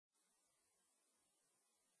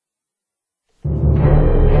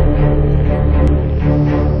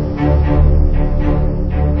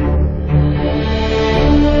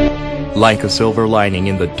Like a silver lining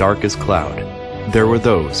in the darkest cloud, there were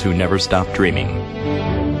those who never stopped dreaming.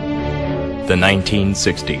 The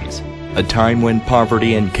 1960s, a time when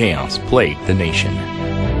poverty and chaos plagued the nation.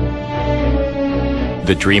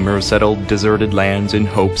 The dreamers settled deserted lands in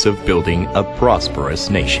hopes of building a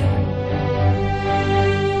prosperous nation.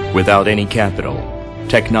 Without any capital,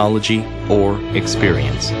 technology, or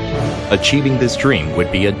experience, achieving this dream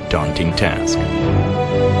would be a daunting task.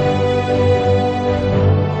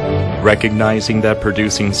 Recognizing that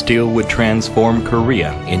producing steel would transform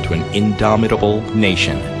Korea into an indomitable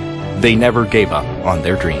nation, they never gave up on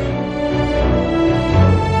their dream.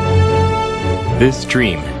 This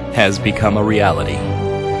dream has become a reality,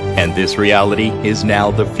 and this reality is now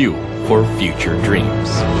the fuel for future dreams.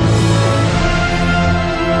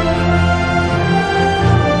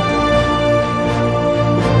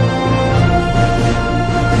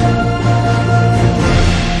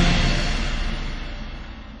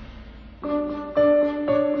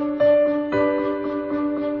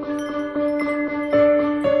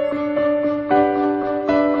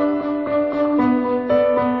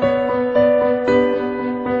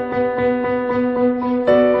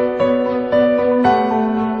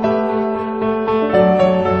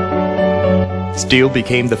 Steel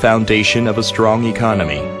became the foundation of a strong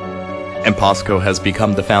economy, and POSCO has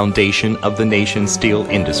become the foundation of the nation's steel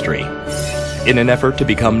industry. In an effort to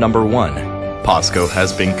become number one, POSCO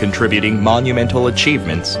has been contributing monumental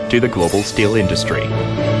achievements to the global steel industry.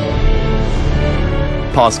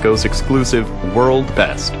 POSCO's exclusive World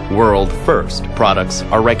Best, World First products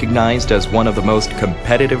are recognized as one of the most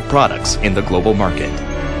competitive products in the global market.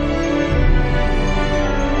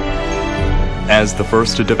 As the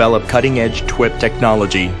first to develop cutting-edge TWIP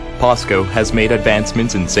technology, POSCO has made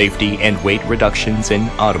advancements in safety and weight reductions in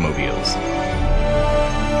automobiles.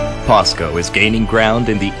 POSCO is gaining ground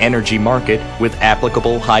in the energy market with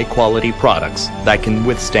applicable high-quality products that can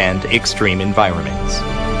withstand extreme environments.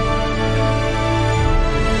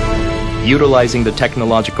 Utilizing the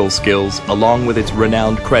technological skills along with its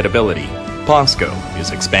renowned credibility, POSCO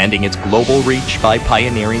is expanding its global reach by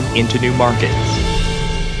pioneering into new markets.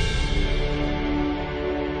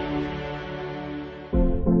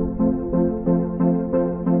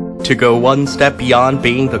 To go one step beyond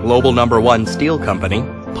being the global #1 steel company,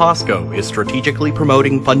 POSCO is strategically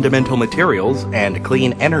promoting fundamental materials and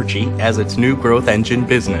clean energy as its new growth engine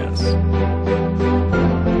business.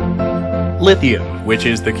 Lithium, which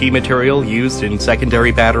is the key material used in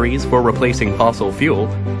secondary batteries for replacing fossil fuel,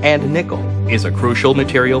 and nickel is a crucial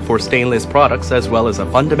material for stainless products as well as a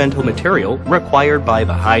fundamental material required by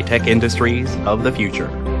the high-tech industries of the future.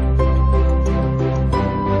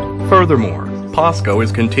 Furthermore, POSCO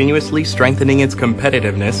is continuously strengthening its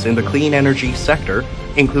competitiveness in the clean energy sector,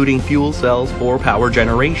 including fuel cells for power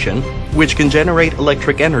generation, which can generate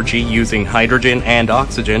electric energy using hydrogen and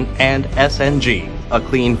oxygen, and SNG, a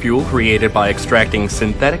clean fuel created by extracting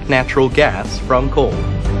synthetic natural gas from coal.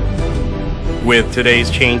 With today's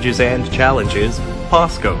changes and challenges,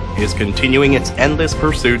 POSCO is continuing its endless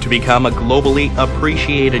pursuit to become a globally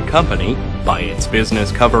appreciated company by its business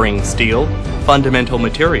covering steel, fundamental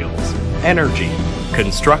materials, energy,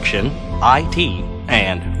 construction, IT,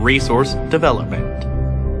 and resource development.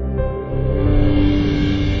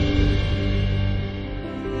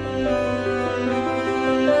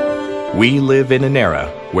 We live in an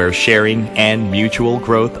era where sharing and mutual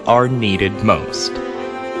growth are needed most.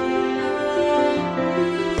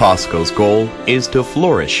 POSCO's goal is to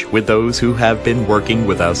flourish with those who have been working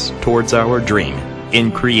with us towards our dream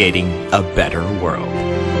in creating a better world.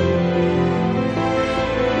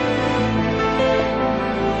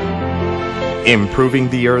 Improving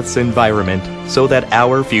the Earth's environment so that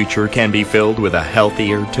our future can be filled with a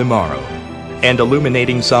healthier tomorrow, and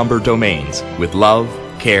illuminating somber domains with love,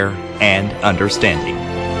 care, and understanding.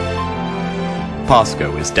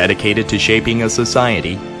 POSCO is dedicated to shaping a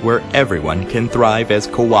society where everyone can thrive as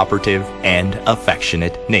cooperative and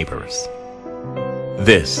affectionate neighbors.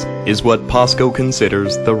 This is what POSCO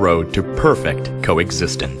considers the road to perfect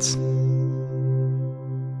coexistence.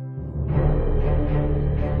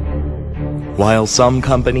 While some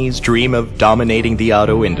companies dream of dominating the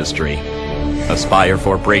auto industry, aspire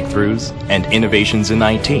for breakthroughs and innovations in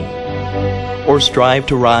IT, or strive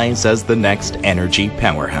to rise as the next energy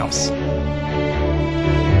powerhouse,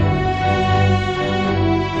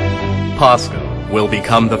 POSCO will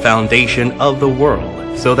become the foundation of the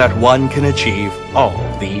world so that one can achieve all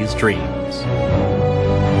these dreams.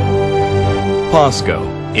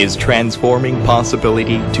 POSCO is transforming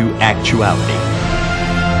possibility to actuality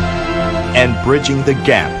and bridging the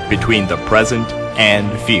gap between the present and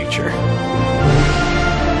future.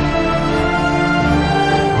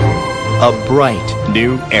 a bright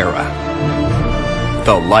new era.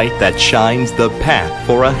 The light that shines the path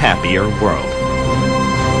for a happier world.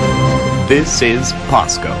 This is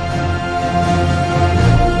POSCO.